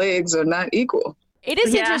all legs are not equal. It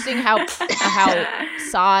is interesting how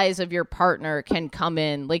size of your partner can come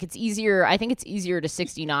in. Like, it's easier. I think it's easier to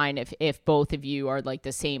 69 if both of you are like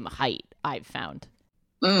the same height, I've found.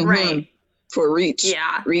 Mm-hmm. Right. For reach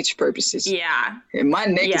purposes. Yeah. And my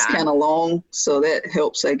neck is kind of long, so that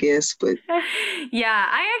helps, I guess. But yeah,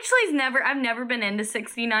 I've never been into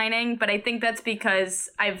 69ing, but I think that's because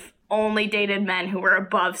I've only dated men who were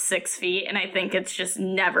above 6 feet, and I think it's just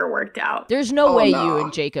never worked out. There's no way you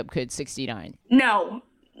and Jacob could 69. No,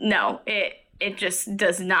 it just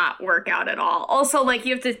does not work out at all. Also, like,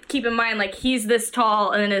 you have to keep in mind, like, he's this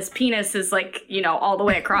tall and then his penis is, like, you know, all the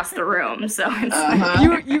way across the room. So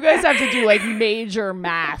it's you guys have to do, like, major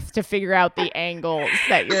math to figure out the angles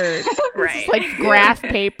that you're right. Like graph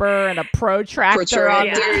paper and a protractor on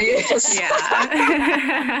yes.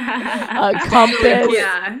 a compass.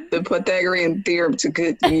 Yeah. The Pythagorean theorem to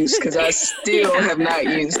good use, because I still have not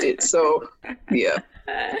used it. So, yeah.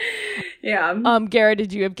 Yeah. Garrett,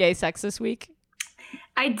 did you have gay sex this week?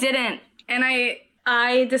 I didn't. And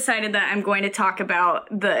I decided that I'm going to talk about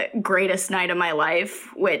the greatest night of my life,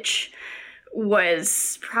 which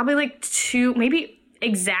was probably like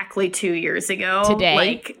exactly 2 years ago. Today?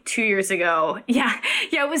 Like 2 years ago. Yeah,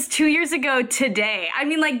 it was 2 years ago today. I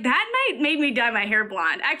mean, like, that night made me dye my hair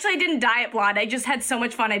blonde. Actually, I didn't dye it blonde. I just had so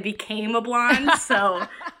much fun I became a blonde. So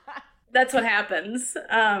that's what happens.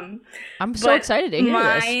 I'm so excited to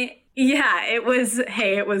hear this. Yeah, it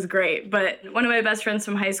was great. But one of my best friends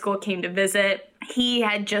from high school came to visit. He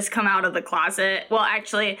had just come out of the closet. Well,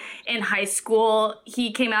 actually, in high school,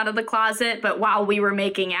 he came out of the closet, but while we were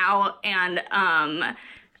making out, and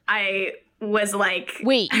I was like...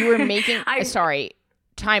 Wait, you were making... sorry,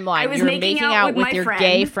 timeline. You were making out with your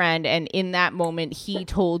gay friend, and in that moment, he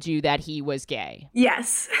told you that he was gay.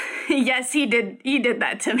 Yes. Yes, he did. He did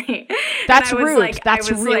that to me. That's rude. That's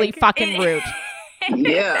really fucking rude.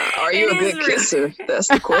 Yeah, are you a good kisser? That's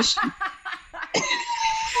the question.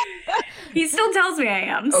 He still tells me I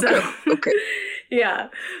am. So. Okay. Yeah,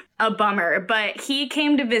 a bummer. But he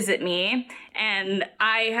came to visit me, and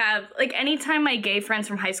I have, like, anytime my gay friends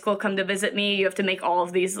from high school come to visit me, you have to make all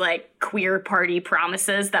of these, like, queer party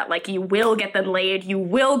promises that, like, you will get them laid, you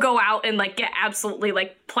will go out and, like, get absolutely,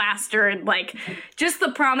 like, plastered, like, just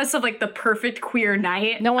the promise of, like, the perfect queer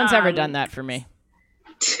night. No one's ever done that for me.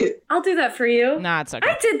 I'll do that for you. Nah, it's okay.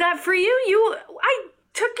 I did that for you. I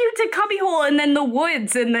took you to Cubbyhole and then the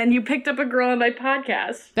woods, and then you picked up a girl on my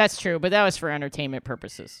podcast. That's true, but that was for entertainment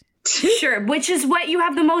purposes. Sure, which is what you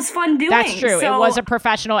have the most fun doing. That's true. So... It was a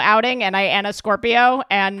professional outing, and I am a Scorpio,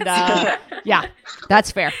 and yeah,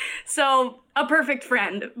 that's fair. So, a perfect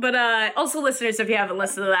friend. But also, listeners, if you haven't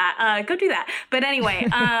listened to that, go do that. But anyway,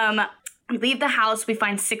 we leave the house, we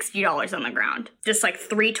find $60 on the ground. Just like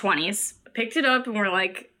 3 20s. Picked it up and we're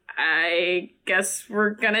like, I guess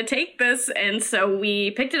we're gonna take this. And so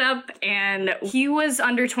we picked it up, and he was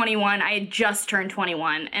under 21. I had just turned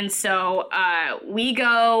 21. And so we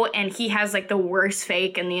go, and he has like the worst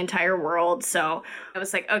fake in the entire world. So I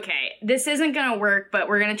was like, okay, this isn't gonna work, but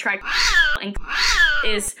we're gonna try. And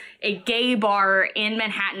is a gay bar in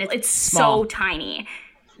Manhattan. It's small. So tiny.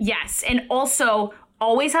 Yes. And also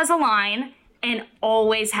always has a line. And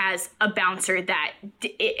always has a bouncer that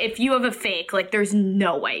if you have a fake, like, there's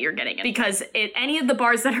no way you're getting it. Because any of the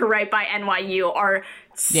bars that are right by NYU are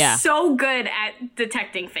so good at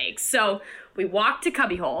detecting fakes. So we walk to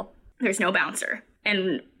Cubbyhole. There's no bouncer.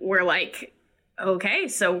 And we're like, okay,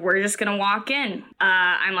 so we're just going to walk in.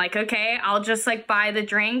 I'm like, okay, I'll just, like, buy the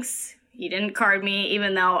drinks. He didn't card me,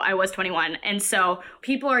 even though I was 21. And so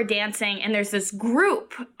people are dancing, and there's this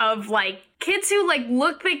group of, like, kids who, like,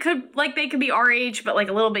 look they could be our age, but, like,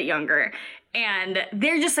 a little bit younger. And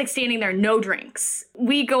they're just, like, standing there, no drinks.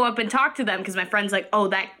 We go up and talk to them because my friend's like, oh,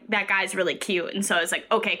 that guy's really cute. And so I was like,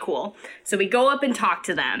 okay, cool. So we go up and talk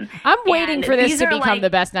to them. I'm waiting for this to become the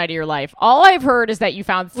best night of your life. All I've heard is that you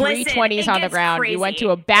found 3 20s on the ground. Crazy. You went to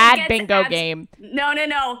a bad bingo game. No.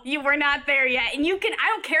 You were not there yet. And I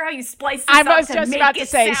don't care how you splice this I up was just about to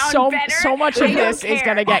say, so much of this is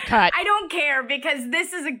going to get cut. I don't care, because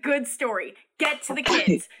this is a good story. get to the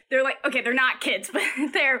kids. They're like, okay, they're not kids, but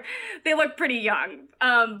they look pretty young.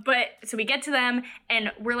 But so we get to them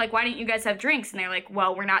and we're like, why don't you guys have drinks? And they're like,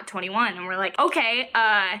 well, we're not 21. And we're like, okay,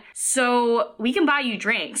 so we can buy you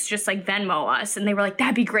drinks, just like Venmo us. And they were like,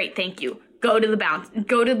 that'd be great, thank you. Go to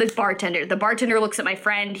the bartender. The bartender looks at my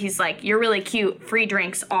friend. He's like, you're really cute. Free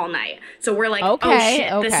drinks all night. So we're like, oh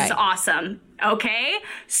shit, this is awesome. Okay.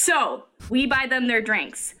 So we buy them their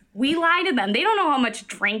drinks. We lie to them. They don't know how much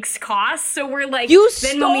drinks cost. So we're like,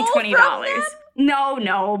 Venmo me $20.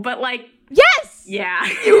 No, but like, yes. Yeah.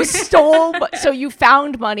 You stole. So you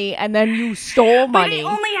found money and then you stole money. But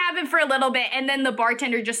it only happened for a little bit. And then the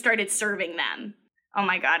bartender just started serving them. Oh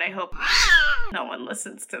my God, I hope no one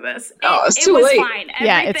listens to this. It's too late. Fine.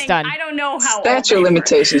 Yeah, it's done. I don't know how. Statute of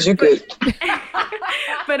limitations, you're good.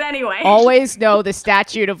 But anyway. Always know the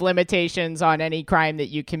statute of limitations on any crime that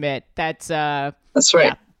you commit. That's right.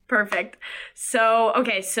 Yeah. Perfect. So,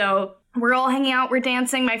 okay, so we're all hanging out, we're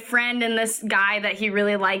dancing. My friend and this guy that he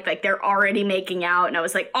really liked, like they're already making out. And I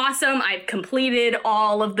was like, awesome. I've completed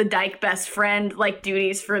all of the dyke best friend like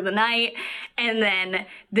duties for the night. And then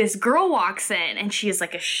this girl walks in and she has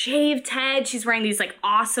like a shaved head. She's wearing these like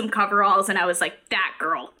awesome coveralls. And I was like, that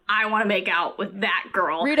girl, I want to make out with that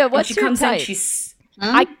girl. Rita, what's your type?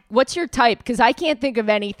 What's your type? Because I can't think of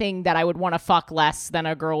anything that I would want to fuck less than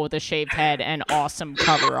a girl with a shaved head and awesome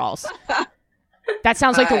coveralls. That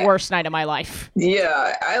sounds like the worst night of my life.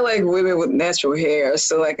 Yeah, I like women with natural hair,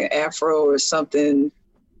 so like an afro or something,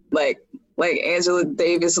 like Angela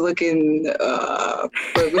Davis looking,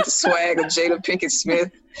 with the swag of Jada Pinkett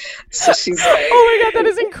Smith. So she's like, oh my God, that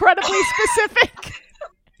is incredibly specific.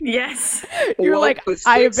 Yes. You're like,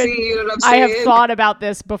 I have thought about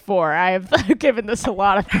this before. I have given this a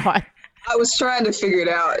lot of thought. I was trying to figure it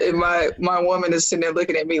out, and my woman is sitting there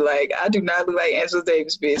looking at me like, I do not look like Angela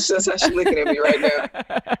Davis, bitch. That's how she's looking at me right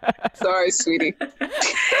now. Sorry, sweetie.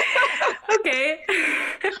 Okay.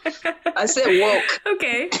 I said woke.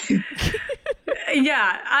 Okay.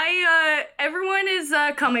 Yeah, everyone is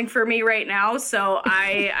coming for me right now, so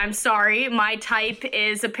I'm sorry. My type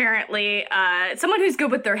is apparently someone who's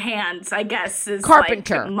good with their hands, I guess, is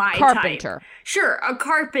carpenter. Like my carpenter. Type. Sure, a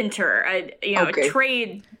carpenter, a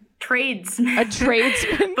tradesman. A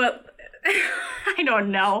tradesman? But I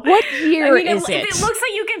don't know. What year is it? If it looks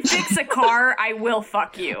like you can fix a car, I will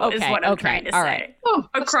fuck you, is what I'm trying to say. Right.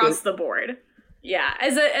 Across the board. Yeah,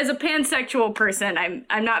 as a pansexual person,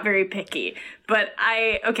 I'm not very picky, but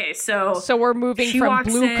so we're moving from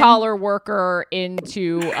blue collar worker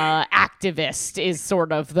into activist is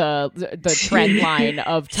sort of the trend line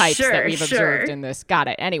of types that we've observed in this. Got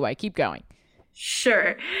it. Anyway, keep going.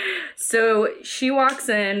 Sure. So she walks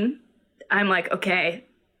in. I'm like, okay,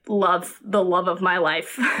 the love of my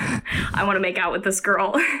life. I want to make out with this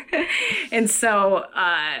girl. And so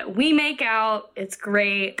we make out. It's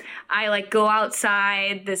great. I like go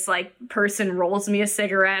outside. This like person rolls me a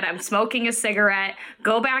cigarette. I'm smoking a cigarette.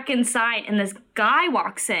 Go back inside, and this guy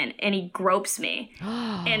walks in and he gropes me.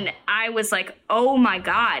 And I was like, oh my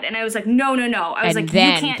God. And I was like, no. I was like, you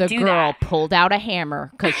can't do that. And then the girl pulled out a hammer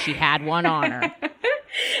because she had one on her.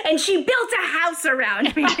 And she built a house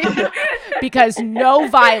around me. Because no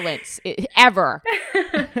violence ever.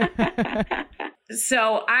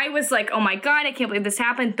 So I was like, oh my God, I can't believe this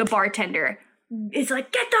happened. The bartender is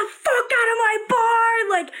like, get the fuck out of my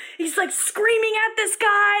bar. Like, he's like screaming at this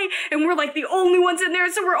guy. And we're like the only ones in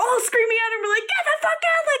there. So we're all screaming at him. We're like, get the fuck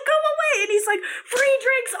out, like go away. And he's like, free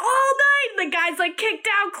drinks all night. And the guy's like kicked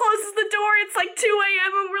out, closes the door. It's like 2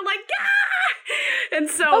 a.m. And we're like, ah. And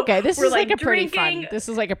so okay, this is like a pretty drinking. fun. This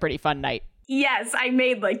is like a pretty fun night. Yes, I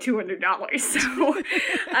made like $200. So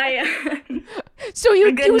So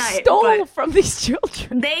you stole from these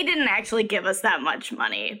children. They didn't actually give us that much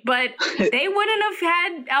money, but they wouldn't have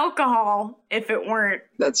had alcohol if it weren't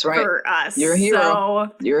for us. You're a hero.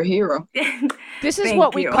 So, you're a hero. This is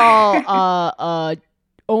what we call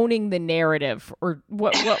owning the narrative, or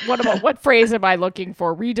what phrase am I looking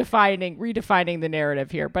for? Redefining the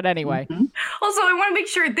narrative here. But anyway. Mm-hmm. Also, I want to make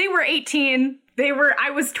sure they were 18. I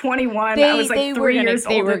was 21. I was like 3 years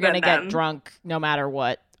older. They were going to get drunk no matter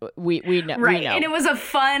what. We know. Right. We know. And it was a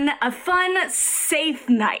fun, safe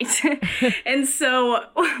night. And so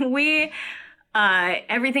we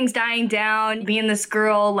everything's dying down. Me and this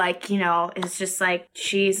girl, like, it's just like,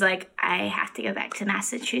 she's like, I have to go back to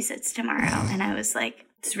Massachusetts tomorrow. And I was like,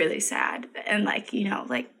 it's really sad. And like,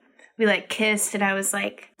 like we like kissed, and I was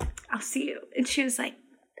like, I'll see you. And she was like,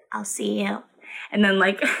 I'll see you. And then,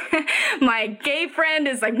 like, my gay friend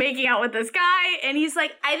is, like, making out with this guy. And he's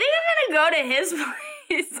like, I think I'm going to go to his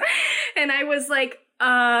place. And I was like,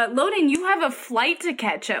 Loden, you have a flight to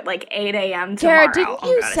catch at like 8 a.m. tomorrow. Kara, didn't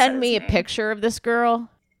you send me a picture of this girl?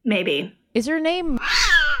 Maybe. Is her name?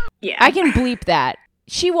 Yeah. I can bleep that.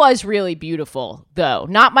 She was really beautiful, though.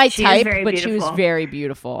 Not my type, but she was very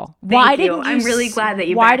beautiful. Thank you. I'm really glad that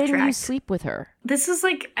you Why didn't you sleep with her? This was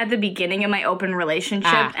like at the beginning of my open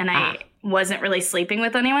relationship, and I wasn't really sleeping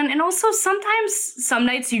with anyone. And also sometimes, some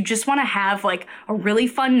nights you just want to have like a really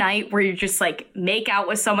fun night where you just like make out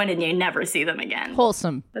with someone and you never see them again.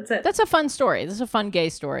 Wholesome. That's it. That's a fun story. This is a fun gay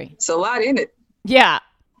story. It's a lot in it. Yeah.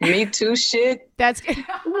 Me Too shit. That's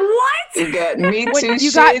what? You got Me Too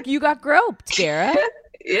shit. You got groped, Kara.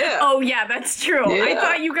 Yeah. Oh yeah, that's true. Yeah. I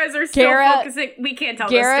thought you guys are still focusing. We can't tell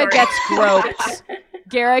Gara this story. Gets Groped.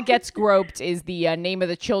 Gara Gets Groped is the name of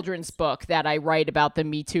the children's book that I write about the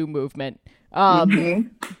Me Too movement.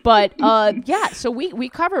 But yeah, so we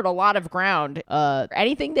covered a lot of ground.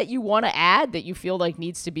 Anything that you want to add that you feel like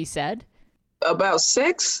needs to be said? About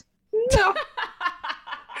sex? No.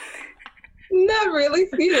 Not really,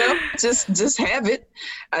 just have it.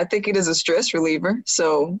 I think it is a stress reliever.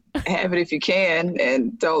 So have it if you can,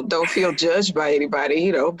 and don't feel judged by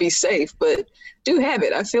anybody. Be safe, but do have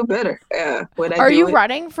it. I feel better when I do it. Are you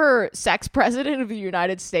running for sex president of the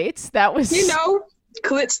United States? That was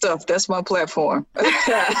clit stuff. That's my platform. All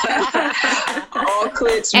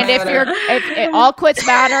clits and matter. if all clits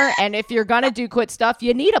matter, and if you're gonna do clit stuff,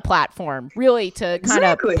 you need a platform really to kind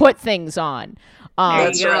of put things on.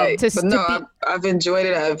 That's right. I've enjoyed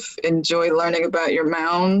it. I've enjoyed learning about your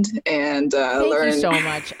mound and Thank you so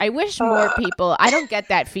much. I wish more people. I don't get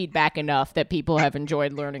that feedback enough that people have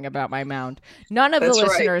enjoyed learning about my mound. None of the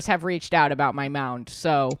listeners have reached out about my mound.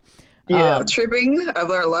 So tripping. I've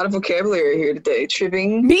learned a lot of vocabulary here today.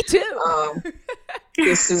 Tripping. Me too.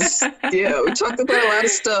 This is we talked about a lot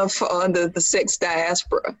of stuff on the sex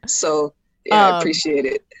diaspora. So I appreciate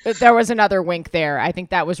it. There was another wink there. I think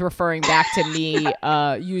that was referring back to me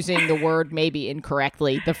using the word maybe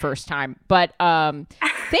incorrectly the first time. But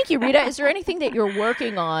thank you, Rita. Is there anything that you're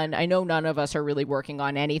working on? I know none of us are really working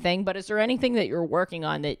on anything, but is there anything that you're working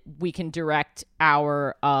on that we can direct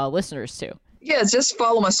our listeners to? Yeah, just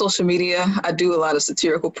follow my social media. I do a lot of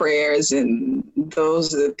satirical prayers, and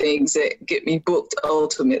those are the things that get me booked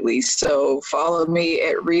ultimately. So follow me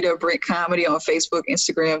at Rita Brent Comedy on Facebook,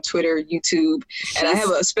 Instagram, Twitter, YouTube. And I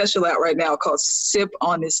have a special out right now called Sip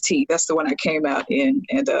on This Tea. That's the one I came out in.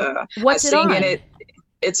 And what's I sing in it.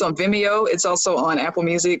 It's on Vimeo. It's also on Apple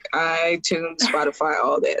Music, iTunes, Spotify,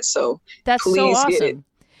 all that. So that's please so awesome. Get it.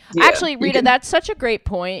 Yeah, actually, Rita, that's such a great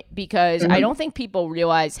point because I don't think people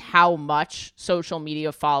realize how much social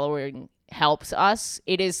media following helps us.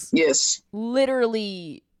 It is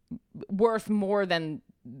literally worth more than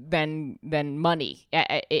money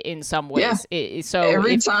in some ways. Yeah. So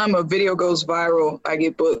every time a video goes viral, I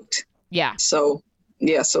get booked. Yeah. So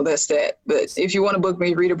that's that. But if you want to book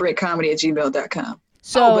me, RitaBrentComedy@gmail.com.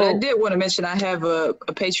 So, but I did want to mention I have a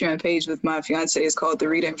Patreon page with my fiance. It's called The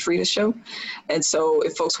Rita and Frida Show. And so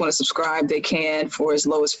if folks want to subscribe, they can for as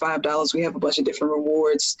low as $5. We have a bunch of different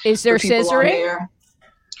rewards. Is there scissoring?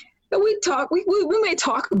 We may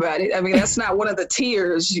talk about it. I mean, that's not one of the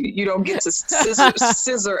tiers. You don't get to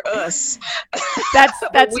scissor us. That's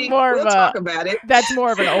we'll talk about it. That's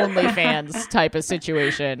more of an OnlyFans type of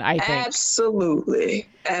situation, I think. Absolutely.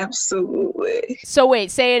 So wait,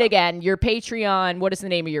 say it again. Your Patreon. What is the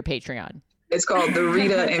name of your Patreon? It's called The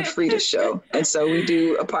Rita and Frida Show. And so we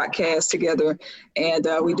do a podcast together, and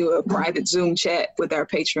we do a private Zoom chat with our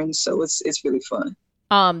patrons. So it's really fun.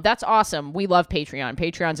 That's awesome. We love Patreon.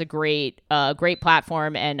 Patreon's a great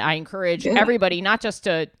platform, and I encourage everybody not just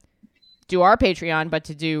to do our Patreon, but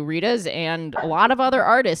to do Rita's and a lot of other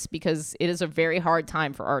artists because it is a very hard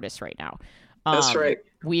time for artists right now. That's right.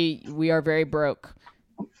 We are very broke.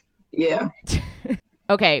 Yeah.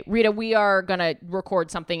 Okay, Rita, we are gonna record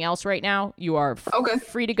something else right now. You are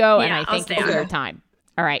free to go, and I thank you for your time.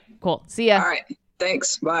 All right, cool. See ya. All right,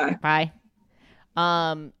 thanks. Bye. Bye.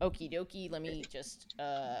 Okie dokie, let me just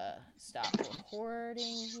stop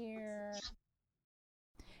recording here.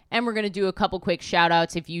 And we're going to do a couple quick shout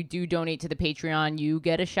outs. If you do donate to the Patreon, you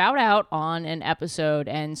get a shout out on an episode.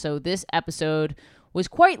 And so this episode was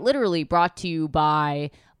quite literally brought to you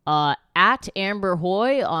by at Amber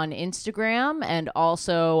Hoy on Instagram, and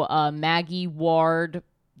also Maggie Ward.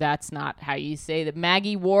 That's not how you say that.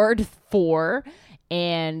 Maggie Ward 4.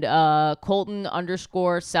 And Colton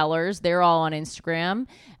 _Sellers. They're all on Instagram.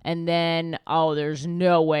 And then, there's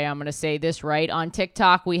no way I'm going to say this right. On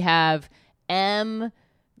TikTok, we have M.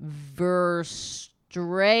 Verstrayet.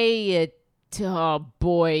 Oh,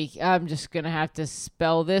 boy. I'm just going to have to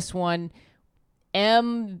spell this one.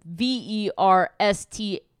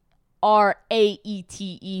 MVERSTRAYET.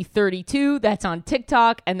 RAETE32. That's on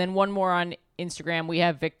TikTok. And then one more on Instagram. We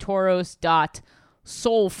have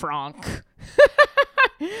victoros.solfranc.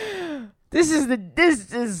 This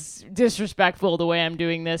is disrespectful the way I'm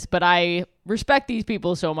doing this, but I respect these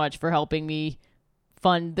people so much for helping me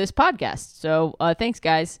fund this podcast. So thanks,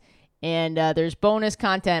 guys. And there's bonus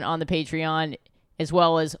content on the Patreon, as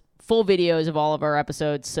well as full videos of all of our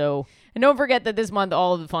episodes. So, and don't forget that this month,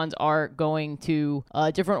 all of the funds are going to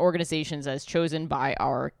different organizations as chosen by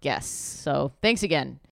our guests. So thanks again.